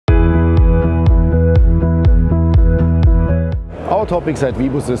Our topics at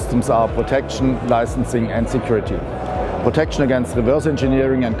WIBU-SYSTEMS are protection, licensing and security. Protection against reverse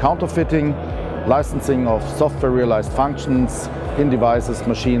engineering and counterfeiting, licensing of software realized functions in devices,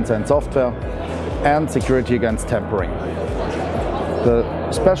 machines and software, and security against tampering.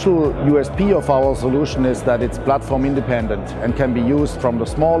 The special USP of our solution is that it's platform independent and can be used from the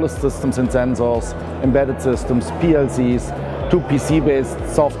smallest systems and sensors, embedded systems, PLCs, to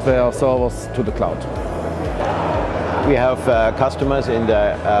PC-based software servers to the cloud. We have customers in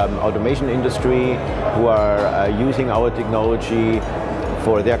the automation industry who are using our technology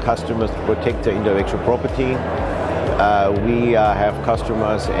for their customers to protect their intellectual property. We have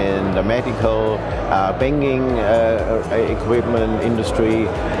customers in the medical, banking equipment industry,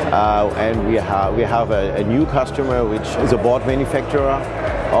 and we have a new customer which is a board manufacturer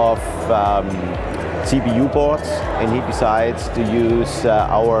of CPU boards, and he decides to use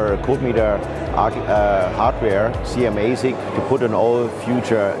our code meter hardware, CM-ASIC, to put on all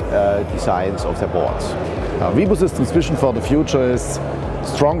future designs of the boards. WIBU-SYSTEMS' vision for the future is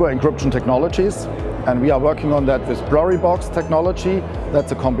stronger encryption technologies, and we are working on that with blurry box technology.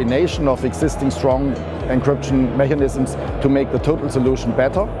 That's a combination of existing strong encryption mechanisms to make the total solution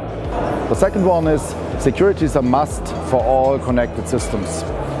better. The second one is security is a must for all connected systems.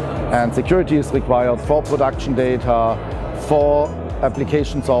 And security is required for production data, for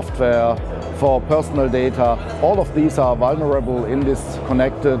application software, for personal data. All of these are vulnerable in this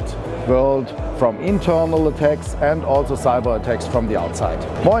connected world from internal attacks and also cyber attacks from the outside.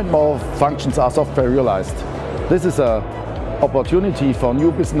 More and more functions are software realized. This is an opportunity for new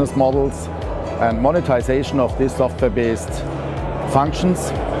business models and monetization of these software-based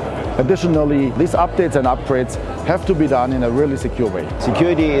functions. Additionally, these updates and upgrades have to be done in a really secure way.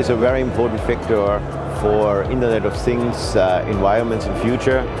 Security is a very important factor for Internet of Things environments in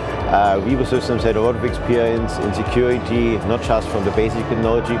future. WIBU-SYSTEMS had a lot of experience in security, not just from the basic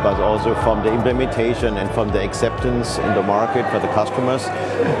technology, but also from the implementation and from the acceptance in the market for the customers.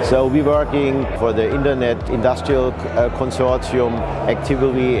 So we're working for the Internet Industrial Consortium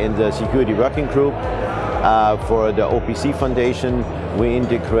actively in the security working group. For the OPC Foundation, we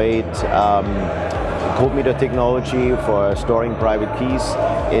integrate code meter technology for storing private keys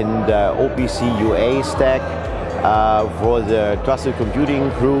in the OPC UA stack. For the Trusted Computing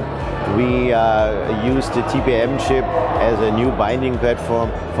Group, we use the TPM chip as a new binding platform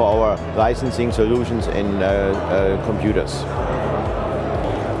for our licensing solutions in computers.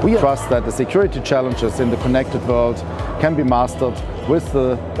 We trust that the security challenges in the connected world can be mastered with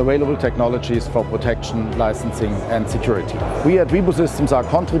the available technologies for protection, licensing and security. We at WIBU-SYSTEMS are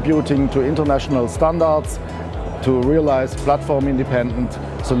contributing to international standards to realize platform-independent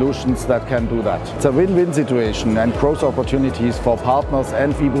solutions that can do that. It's a win-win situation and growth opportunities for partners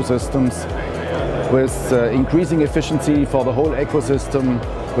and WIBU-SYSTEMS with increasing efficiency for the whole ecosystem,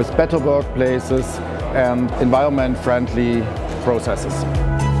 with better workplaces and environment-friendly processes.